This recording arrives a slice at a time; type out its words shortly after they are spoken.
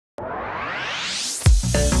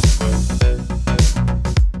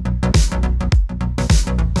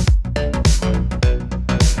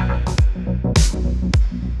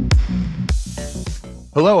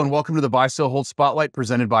Hello and welcome to the Buy Sell Hold Spotlight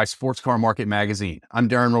presented by Sports Car Market Magazine. I'm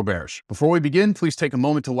Darren Roberge. Before we begin, please take a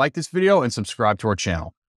moment to like this video and subscribe to our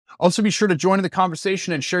channel. Also be sure to join in the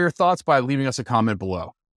conversation and share your thoughts by leaving us a comment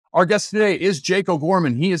below. Our guest today is Jake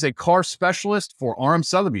O'Gorman. He is a car specialist for RM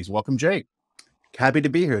Sotheby's. Welcome, Jake. Happy to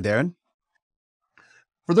be here, Darren.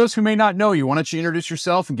 For those who may not know you, why don't you introduce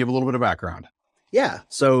yourself and give a little bit of background? Yeah,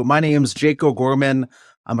 so my name's Jake O'Gorman.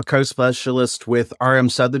 I'm a car specialist with RM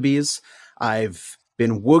Sotheby's. I've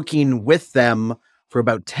been working with them for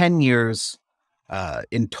about 10 years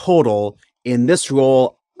in total. In this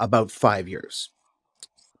role, about 5 years.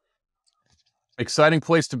 Exciting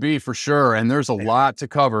place to be for sure, and there's a lot to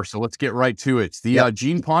cover, so let's get right to it. The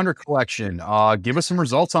Gene Ponder collection, give us some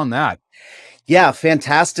results on that. Yeah,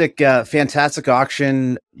 fantastic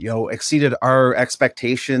auction. Exceeded our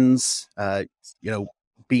expectations.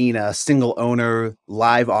 Being a single owner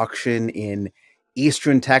live auction in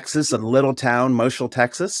Eastern Texas, a little town, Moshel,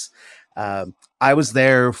 Texas. I was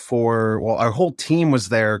there our whole team was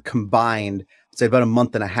there combined, say about a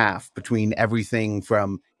month and a half, between everything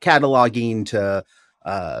from cataloging to,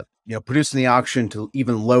 producing the auction to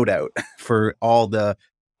even load out for all the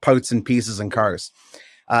parts and pieces and cars.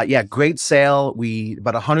 Great sale.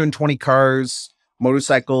 About 120 cars,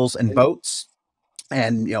 motorcycles, and boats,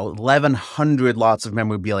 and 1,100 lots of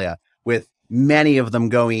memorabilia, with many of them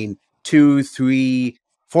going 2, 3,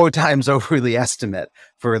 4 times over the estimate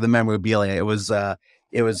for the memorabilia. It was a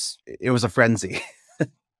frenzy.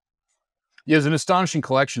 Yeah, it's an astonishing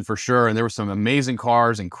collection for sure, and there were some amazing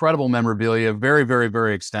cars, incredible memorabilia, very, very,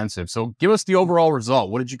 very extensive. So give us the overall result.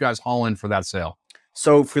 What did you guys haul in for that sale?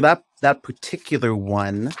 So for that particular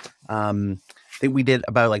one, I think we did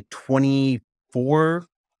about like 24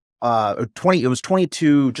 or 20. It was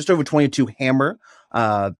 22, just over 22 hammer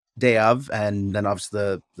day of, and then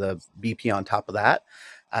obviously the BP on top of that,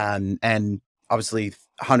 and obviously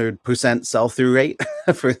 100% sell-through rate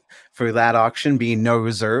for that auction, being no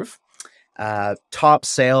reserve. Top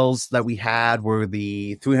sales that we had were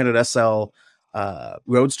the 300 SL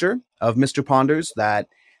Roadster of Mr. Ponder's that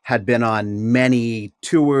had been on many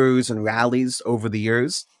tours and rallies over the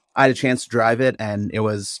years. I had a chance to drive it, and it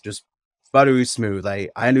was just buttery smooth. I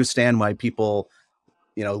understand why people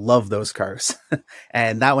love those cars.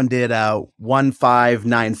 And that one did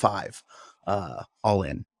 1,595 all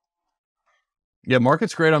in. Yeah,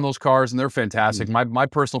 market's great on those cars, and they're fantastic. My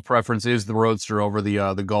personal preference is the Roadster over the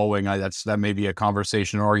Gullwing. That may be a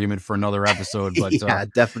conversation or argument for another episode, but yeah,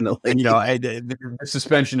 definitely. The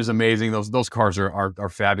suspension is amazing. Those cars are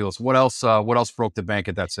fabulous. What else broke the bank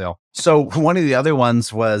at that sale? So one of the other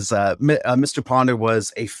ones was Mr. Ponder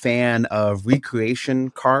was a fan of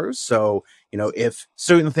recreation cars. So if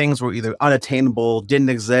certain things were either unattainable, didn't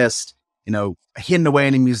exist, hidden away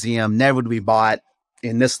in a museum, never to be bought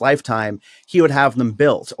in this lifetime, he would have them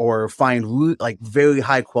built or find very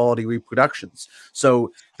high quality reproductions.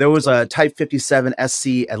 So there was a Type 57 SC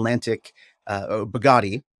Atlantic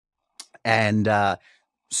Bugatti, and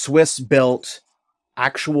Swiss built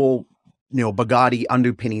actual Bugatti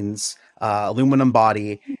underpinnings, aluminum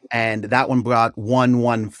body, and that one brought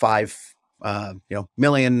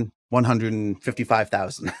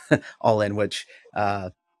 1,155,000 all in, which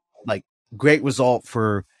great result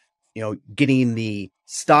for getting the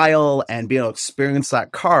style and being able to experience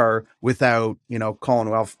that car without, calling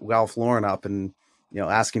Ralph Lauren up and,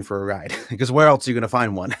 asking for a ride, because where else are you going to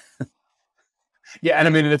find one? Yeah, and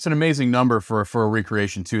I mean, it's an amazing number for a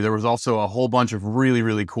recreation too. There was also a whole bunch of really,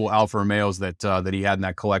 really cool Alfa Romeos that he had in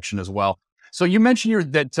that collection as well. So you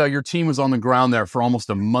mentioned that your team was on the ground there for almost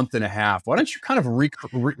a month and a half. Why don't you kind of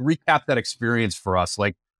recap that experience for us?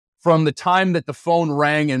 Like, from the time that the phone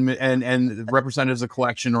rang and representatives of the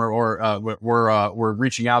collection were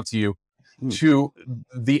reaching out to you, to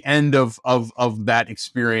the end of that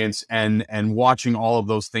experience and watching all of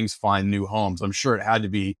those things find new homes. I'm sure it had to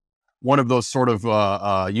be one of those sort of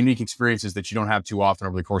unique experiences that you don't have too often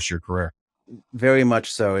over the course of your career. Very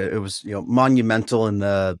much so. It was monumental in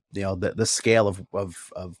the scale of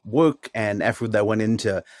work and effort that went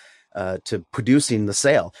into to producing the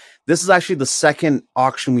sale. This is actually the second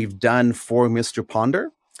auction we've done for Mr.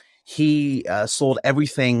 Ponder. He sold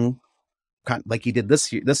everything kind of like he did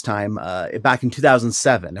this time back in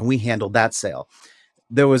 2007, and we handled that sale.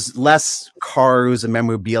 There was less cars and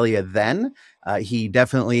memorabilia then. He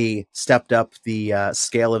definitely stepped up the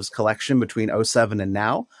scale of his collection between 2007 and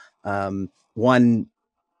now. One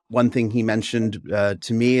thing he mentioned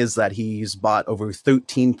to me is that he's bought over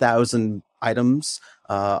 13,000 items,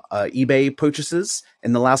 eBay purchases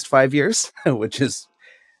in the last 5 years, which is,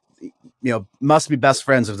 must be best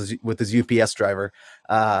friends with his UPS driver.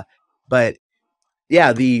 But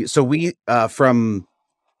yeah, from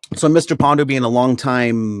So Mr. Ponder being a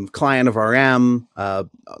longtime client of RM,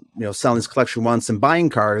 selling his collection once and buying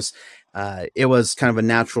cars, it was kind of a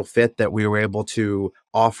natural fit that we were able to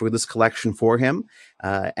offer this collection for him.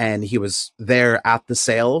 And he was there at the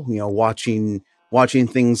sale, watching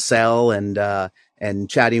things sell and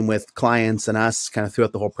chatting with clients and us kind of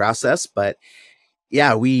throughout the whole process. But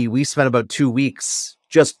yeah, we spent about 2 weeks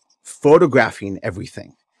just photographing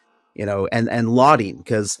everything, and lauding,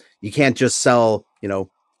 because you can't just sell,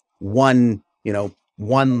 one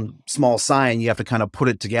small sign. You have to kind of put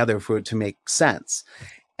it together for it to make sense.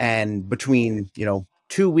 And between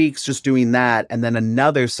 2 weeks just doing that, and then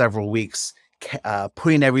another several weeks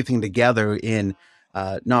putting everything together in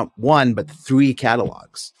not one but 3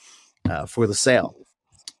 catalogs for the sale.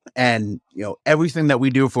 And everything that we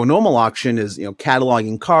do for a normal auction is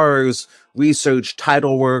cataloging cars, research,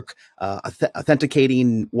 title work,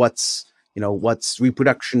 authenticating what's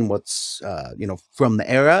reproduction, what's from the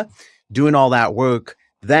era, doing all that work,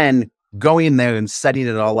 then going there and setting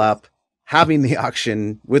it all up, having the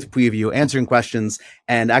auction with preview, answering questions.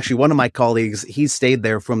 And actually, one of my colleagues, he stayed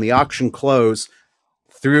there from the auction close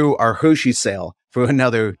through our Hershey sale for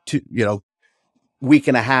another week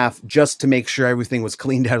and a half, just to make sure everything was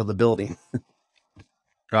cleaned out of the building.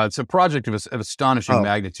 It's a project of astonishing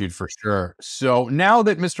magnitude for sure. So now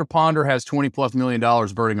that Mr. Ponder has $20+ million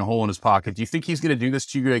burning a hole in his pocket, do you think he's going to do this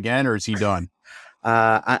to you again, or is he done?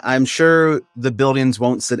 I'm sure the buildings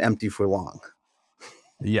won't sit empty for long.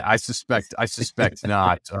 Yeah, I suspect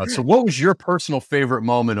not. So what was your personal favorite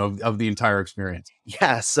moment of the entire experience?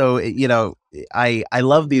 Yeah, so I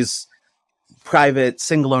love these private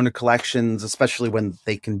single owner collections, especially when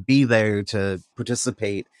they can be there to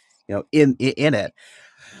participate, in it.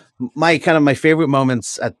 My favorite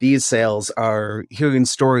moments at these sales are hearing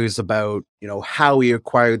stories about, how he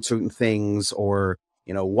acquired certain things, or,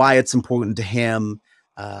 why it's important to him.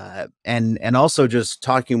 And also just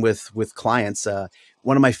talking with clients.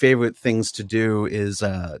 One of my favorite things to do is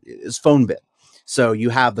phone bid. So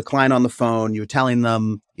you have the client on the phone, you're telling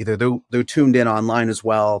them either they're tuned in online as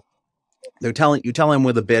well. You tell them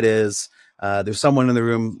where the bid is. There's someone in the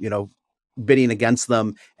room, bidding against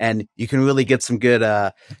them, and you can really get some good,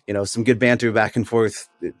 some good banter back and forth,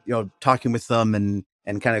 talking with them and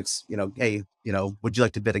kind of, hey, would you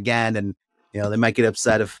like to bid again? And, they might get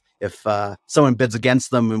upset if someone bids against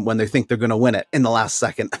them when they think they're going to win it in the last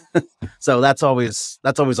second. So that's always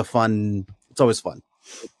a fun. It's always fun.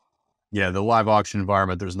 Yeah, the live auction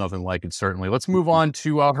environment, there's nothing like it, certainly. Let's move on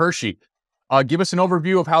to Hershey. Give us an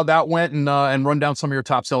overview of how that went and run down some of your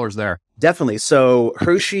top sellers there. Definitely. So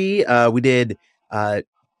Hershey, we did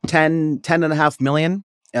 10.5 million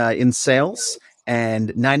in sales and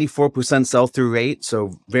 94% sell-through rate.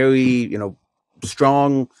 So very,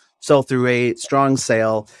 strong sell-through rate, strong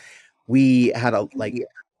sale. We had a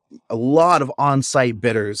lot of on-site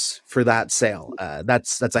bidders for that sale.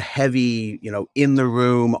 That's a heavy, in the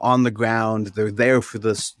room, on the ground. They're there for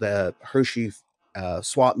the Hershey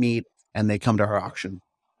swap meet, and they come to our auction.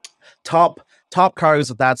 Top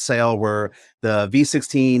cars at that sale were the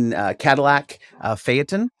V16 Cadillac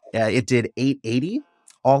Phaeton. It did 880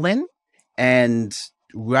 all in, and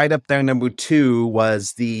right up there, number 2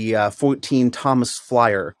 was the 14 Thomas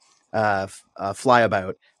Flyer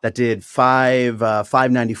Flyabout that did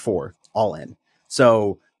 594 all in.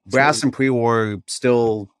 So brass and pre-war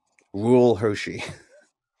still rule Hershey.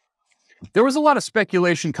 There was a lot of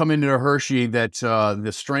speculation coming into Hershey that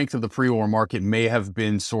the strength of the pre-war market may have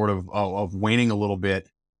been sort of waning a little bit.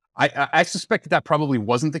 I suspect that probably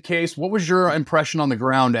wasn't the case. What was your impression on the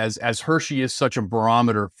ground as Hershey is such a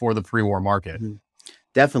barometer for the pre-war market? Mm-hmm.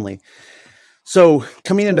 Definitely. So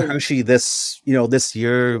coming into Hershey this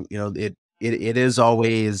year, it is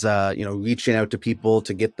always, reaching out to people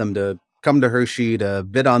to get them to come to Hershey to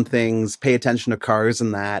bid on things, pay attention to cars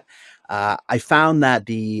and that. I found that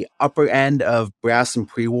the upper end of brass and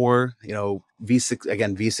pre-war,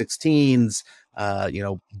 V16s,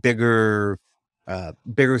 bigger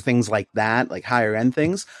things like that, like higher end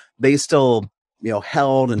things, they still,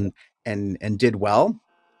 held and did well.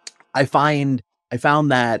 I found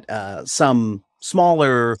that some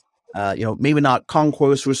smaller, maybe not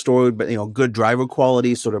concourse restored, but good driver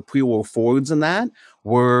quality sort of pre-war Fords and that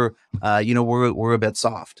were a bit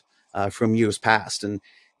soft from years past, and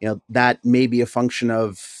that may be a function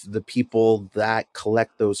of the people that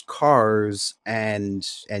collect those cars and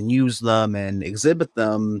use them and exhibit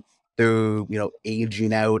them. They're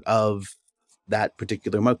aging out of that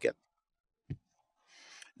particular market.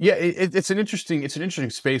 Yeah, it's an interesting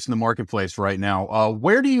space in the marketplace right now.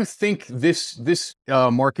 Where do you think this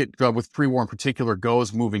market with pre-war in particular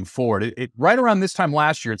goes moving forward? It right around this time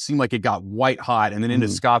last year, it seemed like it got white hot, and then into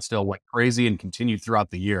Scottsdale went crazy and continued throughout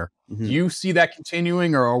the year. Do you see that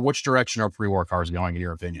continuing, or which direction are pre-war cars going, in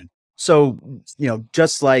your opinion? So,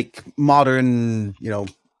 just like modern,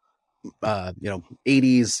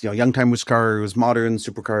 80s, young timers cars, modern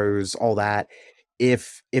supercars, all that.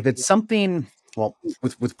 If it's something, well,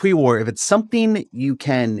 with pre-war, if it's something you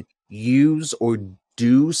can use or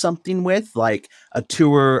do something with, like a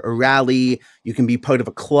tour, a rally, you can be part of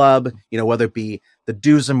a club, whether it be the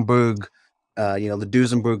Duesenberg, the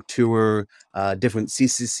Duesenberg tour, different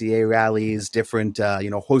CCCA rallies, different,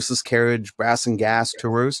 horseless carriage, brass and gas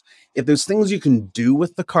tours. If there's things you can do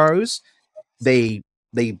with the cars, they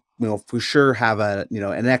for sure have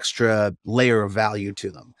an extra layer of value to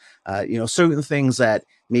them. Certain things that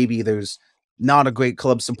maybe there's not a great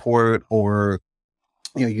club support, or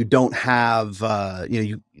you don't have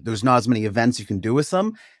there's not as many events you can do with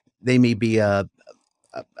them. They may be a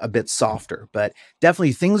bit softer, but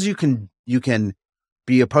definitely things you can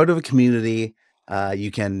be a part of a community.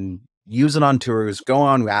 You can use it on tours, go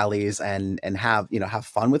on rallies, and have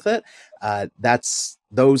fun with it.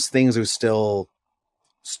 Those things are still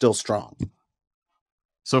strong.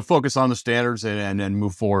 So focus on the standards and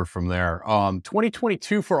move forward from there.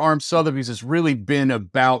 2022 for RM Sotheby's has really been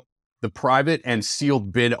about the private and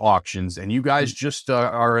sealed bid auctions, and you guys just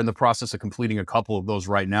are in the process of completing a couple of those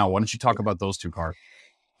right now. Why don't you talk about those two cars?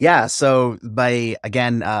 Yeah, so I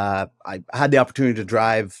had the opportunity to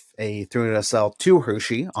drive a 300SL to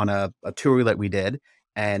Hershey on a tour that we did,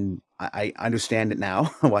 and I understand it now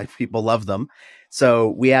why people love them. So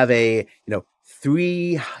we have a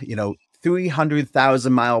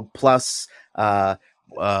 300,000 mile plus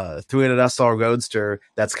 300SL Roadster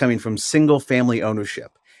that's coming from single family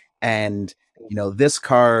ownership, and this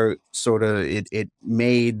car sort of it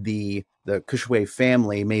made the Cushaway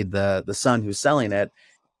family, made the son who's selling it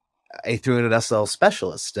a 300SL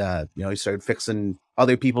specialist. He started fixing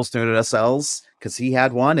other people's 300SLs because he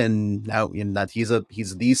had one, and now that he's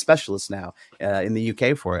the specialist now in the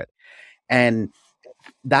UK for it. And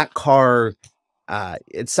that car,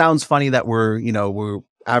 it sounds funny that we're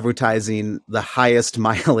advertising the highest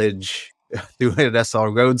mileage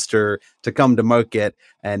 300SL Roadster to come to market,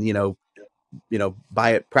 and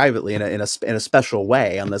buy it privately in a special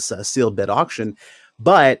way on this sealed bid auction.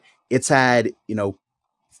 But it's had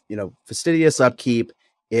fastidious upkeep.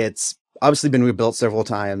 It's obviously been rebuilt several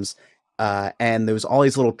times, and there's all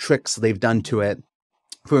these little tricks they've done to it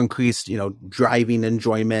for increased, driving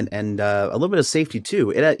enjoyment and a little bit of safety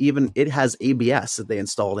too. It has ABS that they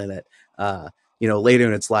installed in it, later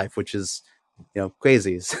in its life, which is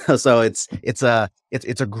crazy. So it's a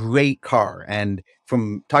great car, and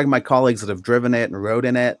from talking to my colleagues that have driven it and rode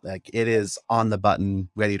in it, like, it is on the button,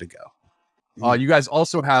 ready to go. You guys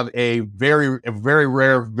also have a very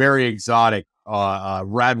rare, very exotic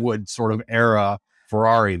Radwood sort of era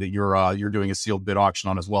Ferrari that you're doing a sealed bid auction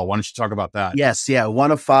on as well. Why don't you talk about that? Yes, yeah,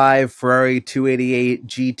 1 of 5 Ferrari 288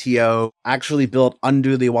 GTO, actually built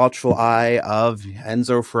under the watchful eye of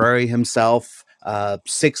Enzo Ferrari himself.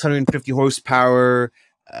 650 horsepower,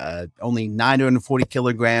 only 940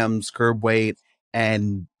 kilograms curb weight,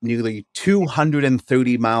 and nearly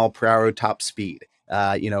 230 mile per hour top speed.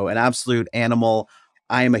 An absolute animal.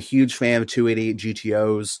 I am a huge fan of 288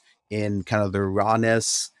 GTOs in kind of their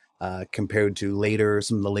rawness, compared to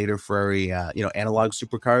some of the later Ferrari, analog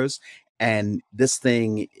supercars. And this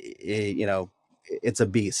thing, it's a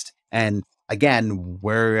beast. And again,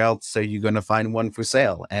 where else are you going to find one for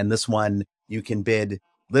sale? And this one you can bid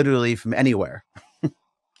literally from anywhere.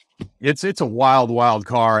 It's a wild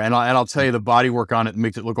car, and I'll tell you, the bodywork on it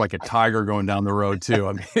makes it look like a tiger going down the road too.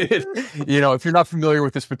 I mean, if you're not familiar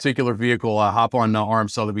with this particular vehicle, hop on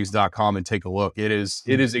rmsotheby's.com and take a look. It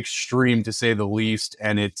is extreme, to say the least,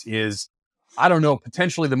 and it is, I don't know,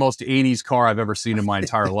 potentially the most 80s car I've ever seen in my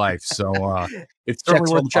entire life. So it's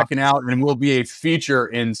certainly worth checking out, and will be a feature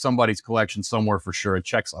in somebody's collection somewhere for sure. It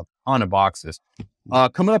checks a ton of boxes.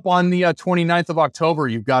 Coming up on the 29th of October,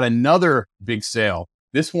 you've got another big sale.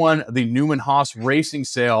 This one, the Newman Haas Racing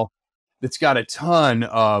Sale, that's got a ton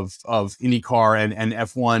of IndyCar and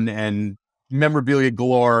F1 and memorabilia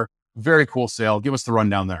galore. Very cool sale. Give us the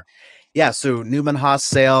rundown there. Yeah, so Newman Haas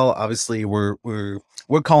sale. Obviously, we're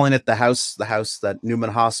calling it the house that Newman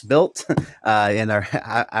Haas built in our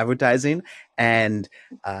advertising, and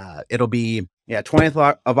it'll be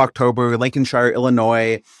 20th of October, Lincolnshire,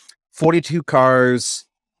 Illinois. 42 cars,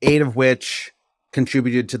 8 of which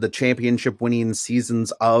contributed to the championship winning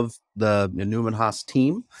seasons of the Newman Haas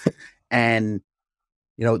team. And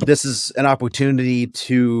this is an opportunity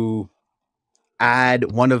to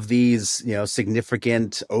add one of these,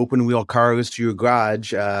 significant open wheel cars to your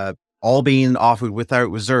garage, all being offered without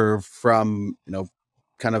reserve from,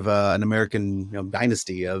 kind of an American,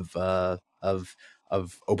 dynasty of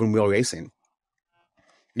open wheel racing.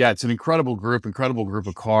 Yeah, it's an incredible group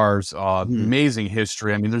of cars, Mhm. amazing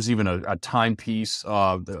history. I mean, there's even a timepiece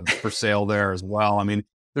for sale there as well. I mean,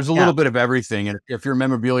 there's a Yeah. little bit of everything. And if you're a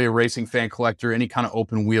memorabilia racing fan collector, any kind of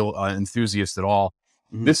open wheel enthusiast at all,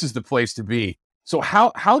 Mhm. this is the place to be. So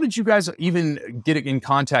how did you guys even get in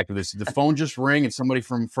contact with this? Did the phone just ring and somebody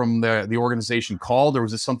from the organization called, or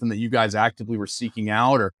was this something that you guys actively were seeking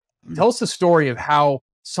out? Or Mhm. tell us the story of how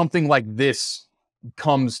something like this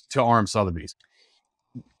comes to RM Sotheby's.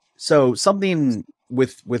 So something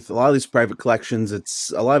with a lot of these private collections,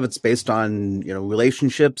 it's a lot of it's based on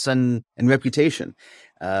relationships and reputation.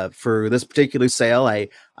 For this particular sale, I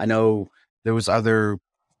know there was other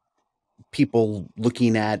people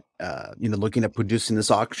looking at producing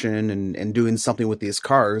this auction and doing something with these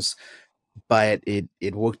cars, but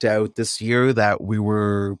it worked out this year that we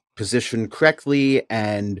were positioned correctly,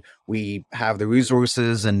 and we have the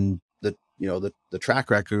resources and the track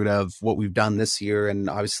record of what we've done this year, and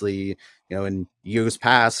obviously in years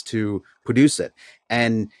past, to produce it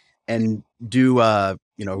and do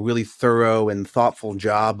really thorough and thoughtful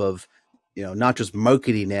job of not just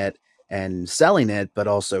marketing it and selling it, but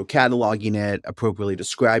also cataloging it, appropriately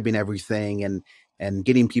describing everything, and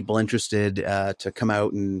getting people interested to come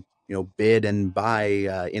out and bid and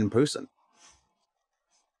buy in person.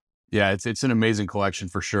 Yeah, it's an amazing collection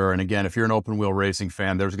for sure. And again, if you're an open wheel racing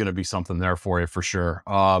fan, there's going to be something there for you for sure.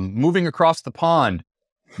 Moving across the pond,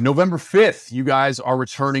 November 5th, you guys are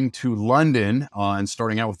returning to London and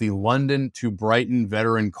starting out with the London to Brighton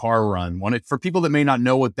Veteran Car Run. For people that may not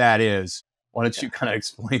know what that is, why don't Yeah. you kind of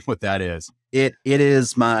explain what that is? It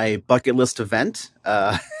is my bucket list event.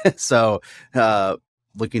 So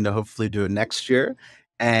looking to hopefully do it next year.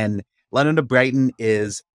 And London to Brighton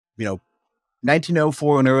is,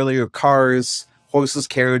 1904 and earlier cars, horseless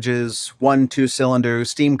carriages, 1-2 cylinder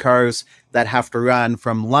steam cars that have to run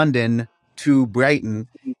from London to Brighton.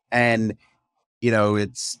 And,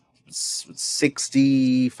 it's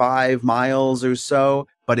 65 miles or so,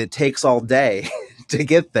 but it takes all day to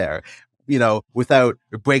get there, without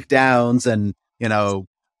breakdowns and,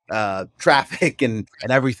 traffic and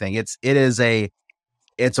everything. It's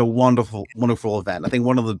a wonderful, wonderful event. I think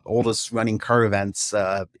one of the oldest running car events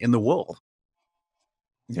in the world.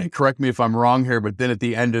 Yeah, correct me if I'm wrong here, but then at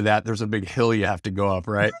the end of that, there's a big hill you have to go up,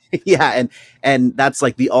 right? Yeah, and that's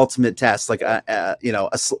like the ultimate test. Like an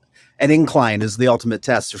incline is the ultimate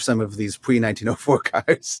test for some of these pre 1904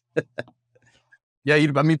 cars. Yeah,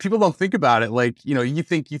 I mean, people don't think about it. Like, you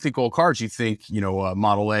think old cars, you think,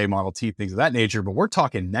 Model A, Model T, things of that nature. But we're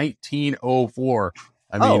talking 1904.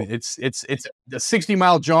 I mean, Oh, it's a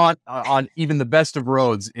 60-mile jaunt on even the best of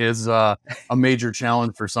roads is a major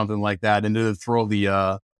challenge for something like that. And to throw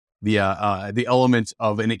the element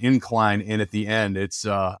of an incline in at the end,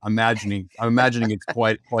 I'm imagining it's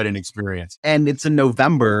quite an experience. and it's in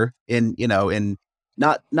November in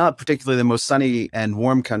not particularly the most sunny and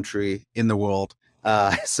warm country in the world.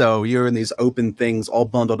 So you're in these open things, all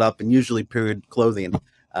bundled up in usually period clothing.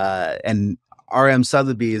 And RM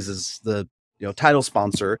Sotheby's is the title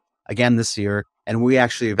sponsor again this year, and we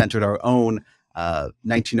actually have entered our own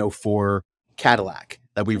 1904 Cadillac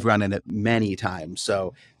that we've run in it many times.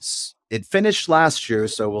 So it finished last year,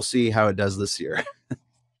 so we'll see how it does this year.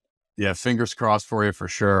 Yeah, fingers crossed for you for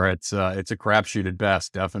sure. It's a crapshoot at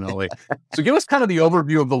best, definitely. So give us kind of the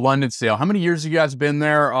overview of the London sale. How many years have you guys been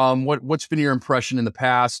there? What's been your impression in the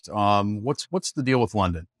past? What's the deal with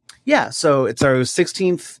London? Yeah, so it's our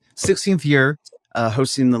 16th year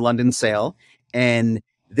hosting the London sale, and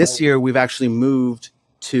this year we've actually moved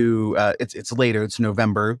to it's later, it's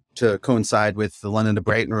November to coincide with the London to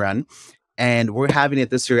Brighton run, and we're having it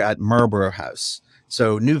this year at Marlborough House.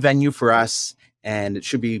 So new venue for us, and it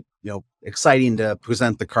should be exciting to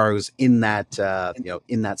present the cars in that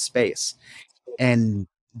in that space. And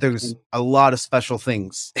there's a lot of special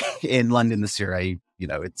things in London this year.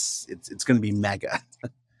 It's going to be mega.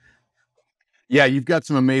 Yeah, you've got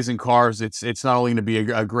some amazing cars. It's not only going to be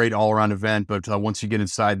a great all around event, but once you get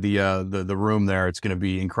inside the room there, it's going to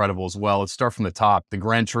be incredible as well. Let's start from the top. The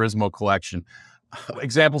Gran Turismo collection.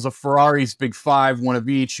 Examples of Ferrari's Big Five, one of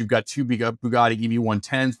each. You've got two Bugatti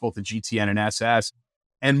EV110s, both the GTN and SS.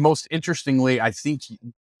 And most interestingly, I think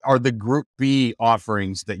are the Group B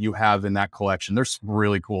offerings that you have in that collection. There's some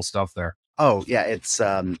really cool stuff there. Oh yeah, it's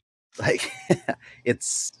like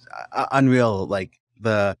it's unreal. Like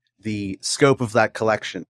the scope of that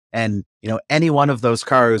collection. And, any one of those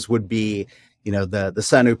cars would be, the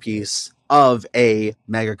centerpiece of a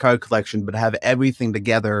mega car collection, but have everything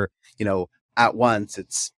together, at once.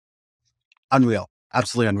 It's unreal.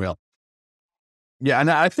 Absolutely unreal. Yeah,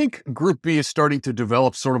 and I think Group B is starting to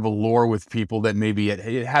develop sort of a lore with people that maybe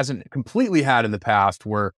it hasn't completely had in the past,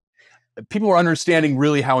 where people are understanding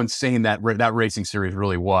really how insane that racing series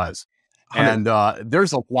really was. 100. And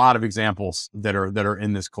there's a lot of examples that are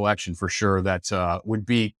in this collection for sure that would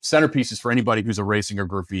be centerpieces for anybody who's a racing or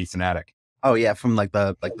Group B fanatic. Oh yeah, from like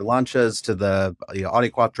the Lancias to the Audi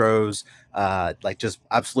Quattros, like just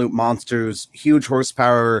absolute monsters, huge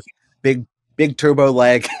horsepower, big turbo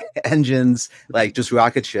leg engines, like just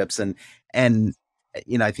rocket ships. And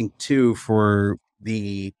I think too, for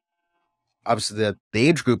the obviously the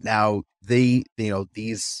age group now, the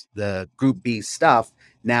Group B stuff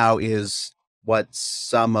now is what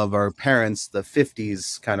some of our parents, the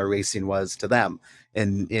 50s kind of racing, was to them,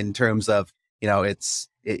 in terms of,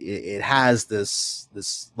 it has this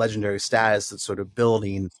legendary status that's sort of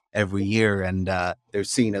building every year, and they're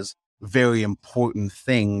seen as very important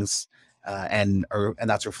things, and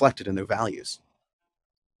that's reflected in their values.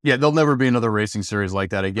 Yeah, there'll never be another racing series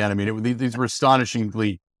like that again. I mean, these were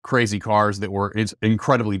astonishingly crazy cars that were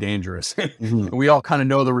incredibly dangerous. Mm-hmm. We all kind of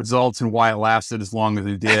know the results and why it lasted as long as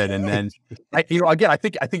it did. And then, again, I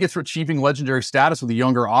think it's achieving legendary status with a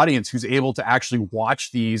younger audience who's able to actually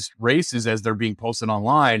watch these races as they're being posted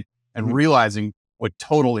online and Mm-hmm. realizing what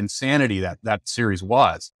total insanity that series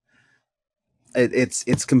was.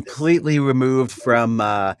 It's completely removed from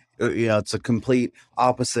it's a complete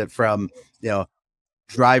opposite from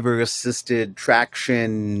driver assisted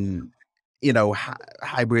traction,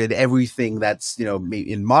 hybrid, everything that's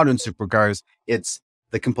in modern supercars. It's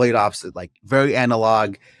the complete opposite, like very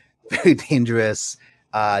analog, very dangerous.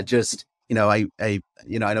 Just I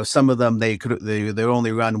know some of them, they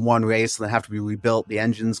only run one race and they have to be rebuilt, the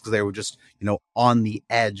engines, because they were just on the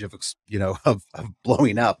edge of of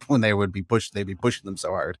blowing up when they'd be pushing them so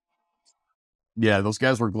hard. Yeah, those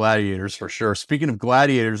guys were gladiators for sure. Speaking of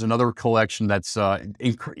gladiators, another collection that's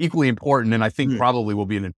equally important, and I think probably will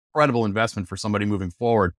be an incredible investment for somebody moving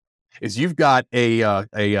forward, is you've got a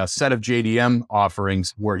set of JDM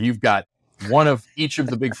offerings where you've got one of each of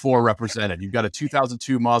the big four represented. You've got a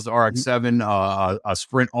 2002 Mazda RX-7, a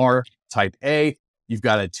Sprint R Type A. You've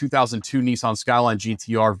got a 2002 Nissan Skyline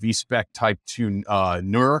GTR V-Spec Type 2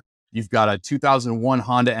 NUR. You've got a 2001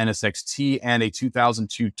 Honda NSX-T and a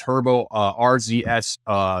 2002 Turbo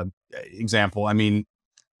RZS example. I mean,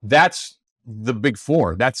 that's the big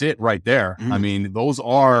four. That's it right there. I mean, those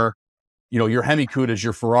are, your Hemi Cudas,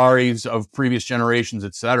 your Ferraris of previous generations,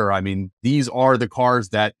 et cetera. I mean, these are the cars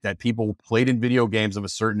that people played in video games of a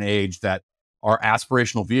certain age that are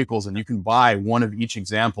aspirational vehicles, and you can buy one of each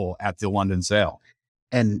example at the London sale.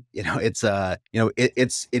 And it's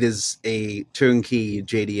it is a turnkey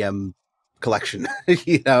JDM collection.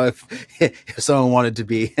 If someone wanted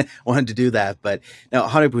to do that, but no,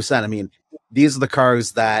 100%. I mean, these are the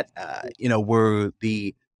cars that were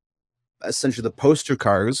essentially the poster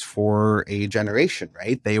cars for a generation,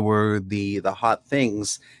 right? They were the hot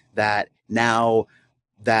things that now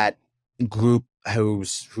that group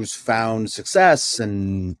who's found success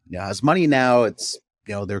and has money now, it's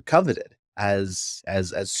they're coveted as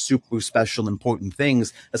super special, important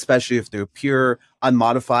things, especially if they're pure,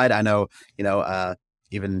 unmodified. I know,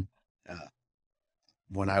 even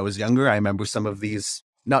when I was younger, I remember some of these,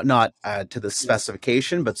 not to the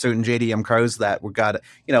specification, but certain JDM cars that got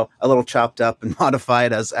a little chopped up and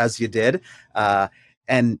modified as you did,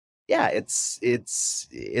 and yeah, it's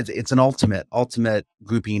an ultimate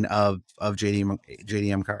grouping of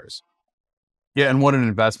JDM cars. Yeah, and what an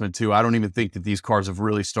investment too. I don't even think that these cars have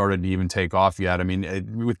really started to even take off yet. I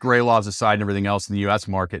mean, with gray laws aside and everything else in the US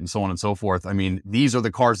market and so on and so forth, I mean, these are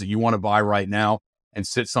the cars that you want to buy right now and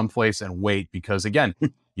sit someplace and wait, because again,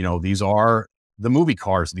 these are the movie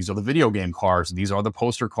cars, these are the video game cars, these are the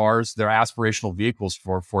poster cars. They're aspirational vehicles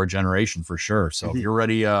for a generation for sure. So if you're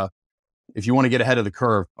ready, if you want to get ahead of the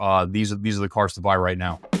curve, these are the cars to buy right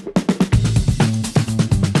now.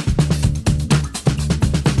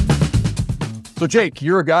 So Jake,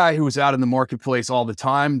 you're a guy who is out in the marketplace all the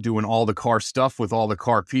time, doing all the car stuff with all the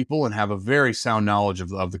car people, and have a very sound knowledge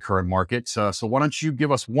of the current market. So why don't you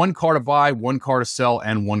give us one car to buy, one car to sell,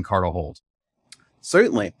 and one car to hold?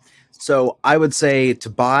 Certainly. So I would say to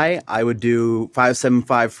buy, I would do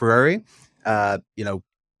 575 Ferrari,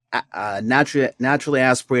 naturally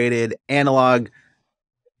aspirated, analog,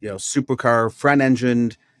 supercar, front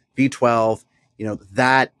engined, V12.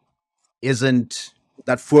 That isn't,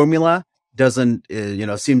 that formula doesn't,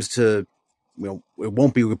 seems to, it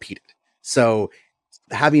won't be repeated. So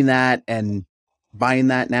having that and buying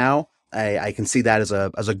that now, I can see that as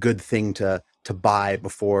a good thing to buy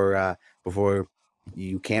before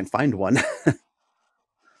you can't find one.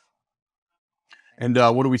 And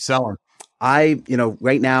what are we selling?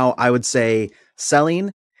 Right now, I would say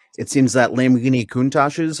selling. It seems that Lamborghini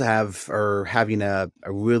Countaches are having a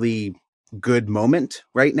really good moment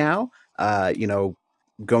right now.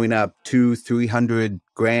 Going up 200-300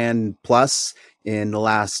 grand plus in the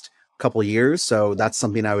last couple of years. So that's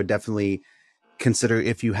something I would definitely consider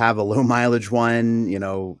if you have a low mileage one,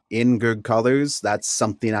 in good colors. That's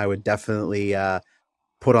something I would definitely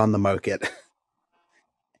put on the market.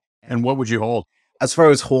 And what would you hold? As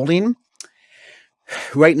far as holding,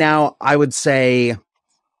 right now, I would say,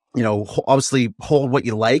 obviously hold what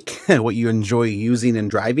you like, what you enjoy using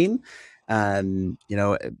and driving. Being,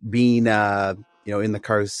 in the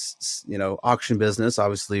cars, auction business,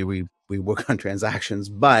 obviously we work on transactions,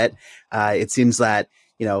 but it seems that,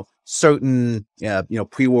 certain,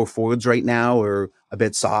 pre-war Fords right now are a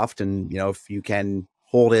bit soft, and, if you can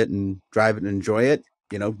hold it and drive it and enjoy it,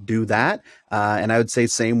 do that. And I would say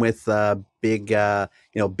same with big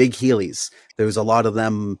Heelys. There's a lot of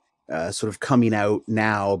them sort of coming out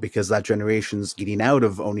now because that generation's getting out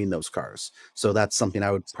of owning those cars. So that's something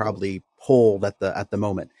I would probably hold at the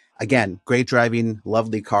moment. Again, great driving,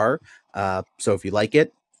 lovely car. So if you like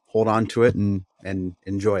it, hold on to it and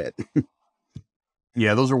enjoy it.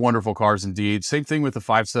 Yeah, those are wonderful cars indeed. Same thing with the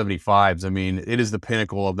 575s. I mean, it is the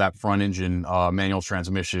pinnacle of that front engine, manual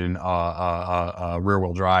transmission, rear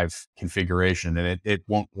wheel drive configuration, and it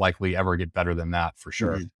won't likely ever get better than that for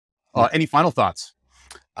sure. Mm-hmm. Any final thoughts?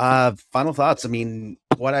 Final thoughts. I mean,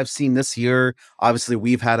 what I've seen this year, obviously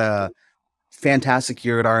we've had a fantastic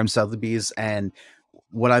year at RM Sotheby's, and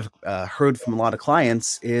what I've heard from a lot of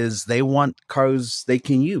clients is they want cars they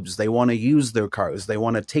can use. They want to use their cars. They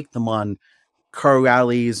want to take them on car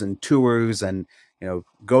rallies and tours, and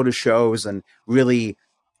go to shows and really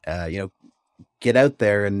get out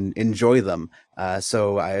there and enjoy them.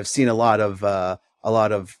 So I have seen a lot of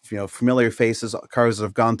familiar faces, cars that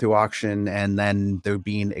have gone through auction and then they're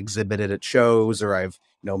being exhibited at shows, or I've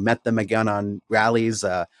met them again on rallies.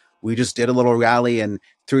 We just did a little rally, and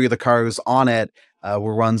 3 of the cars on it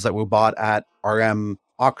were ones that were bought at RM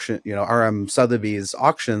auction, RM Sotheby's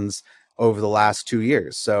auctions over the last 2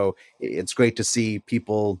 years. So it's great to see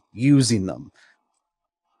people using them.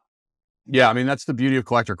 Yeah, I mean, that's the beauty of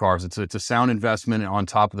collector cars. It's a sound investment on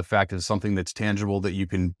top of the fact that it's something that's tangible that you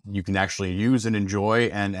can actually use and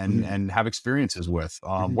enjoy and have experiences with.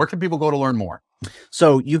 Where can people go to learn more?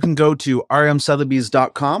 So you can go to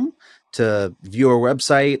rmsotheby's.com to view our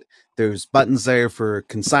website. There's buttons there for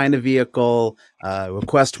consign a vehicle,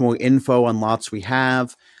 request more info on lots we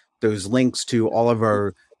have. There's links to all of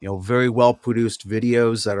our very well produced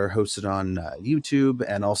videos that are hosted on YouTube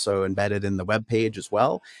and also embedded in the webpage as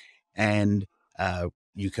well. And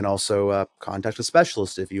you can also contact a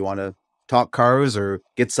specialist if you want to talk cars or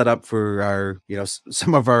get set up for our,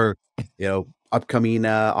 some of our, upcoming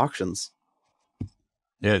auctions.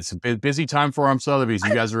 Yeah, it's a busy time for RM Sotheby's.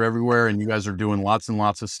 You guys are everywhere, and you guys are doing lots and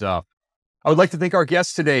lots of stuff. I would like to thank our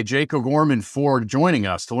guest today, Jake O'Gorman, for joining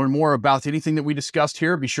us. To learn more about anything that we discussed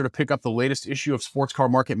here, be sure to pick up the latest issue of Sports Car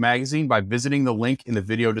Market Magazine by visiting the link in the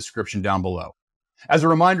video description down below. As a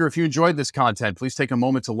reminder, if you enjoyed this content, please take a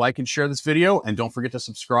moment to like and share this video, and don't forget to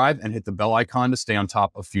subscribe and hit the bell icon to stay on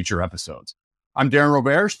top of future episodes. I'm Darren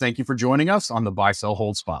Roberge. Thank you for joining us on the Buy, Sell,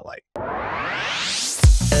 Hold Spotlight.